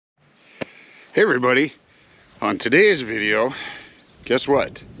Hey everybody, on today's video, guess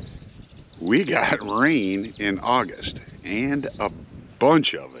what? We got rain in August, and a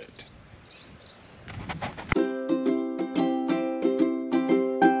bunch of it.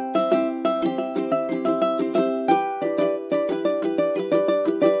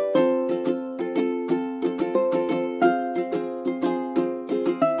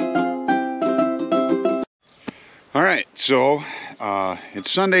 All right, so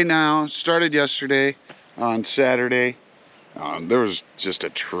it's Sunday now. Started yesterday on Saturday. There was just a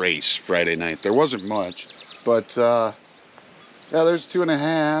trace Friday night. There wasn't much, but yeah, there's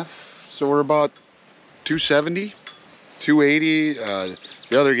 2.5. So we're about 270, 280.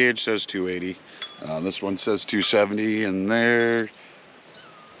 The other gauge says 280. This one says 270, and they're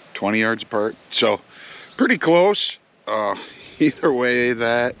 20 yards apart. So pretty close. Either way,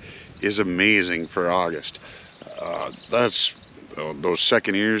 that is amazing for August. Those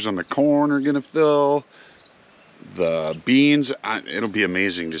second ears on the corn are gonna fill. The beans, it'll be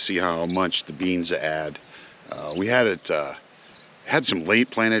amazing to see how much the beans add. We had some late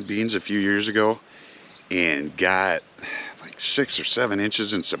planted beans a few years ago and got like 6 or 7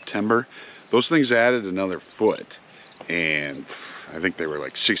 inches in September. Those things added another foot, and I think they were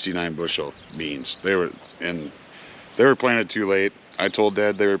like 69 bushel beans. They were planted too late. I told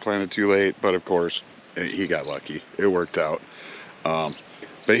Dad they were planted too late, but of course he got lucky. It worked out.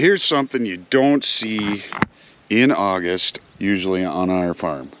 But here's something you don't see in August usually on our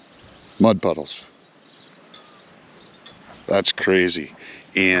farm: mud puddles. That's crazy.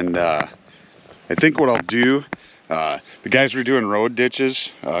 And I think what I'll do, the guys were doing road ditches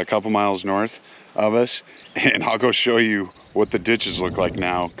a couple miles north of us, and I'll go show you what the ditches look like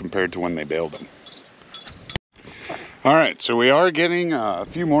now compared to when they built them. All right, so we are getting a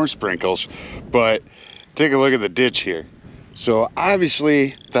few more sprinkles, but take a look at the ditch here. So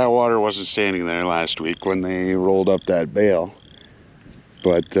obviously that water wasn't standing there last week when they rolled up that bale,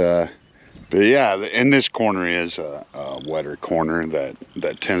 but yeah, and this corner is a wetter corner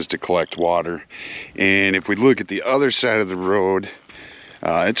that tends to collect water. And if we look at the other side of the road,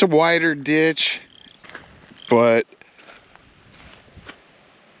 it's a wider ditch, but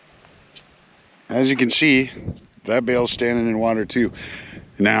as you can see, that bale's standing in water too.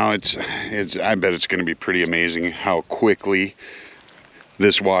 Now I bet it's going to be pretty amazing how quickly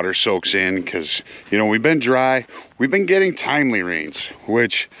this water soaks in, because we've been dry. We've been getting timely rains,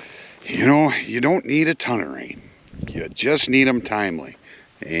 which you don't need a ton of rain. You just need them timely,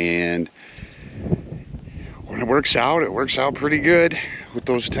 and when it works out pretty good with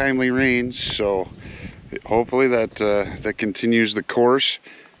those timely rains. So hopefully that continues the course.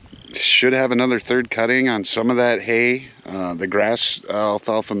 Should have another third cutting on some of that hay, the grass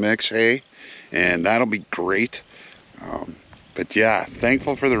alfalfa mix hay, and that'll be great. But yeah,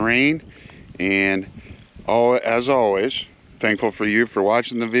 thankful for the rain, and as always, thankful for you for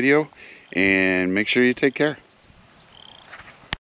watching the video, and make sure you take care.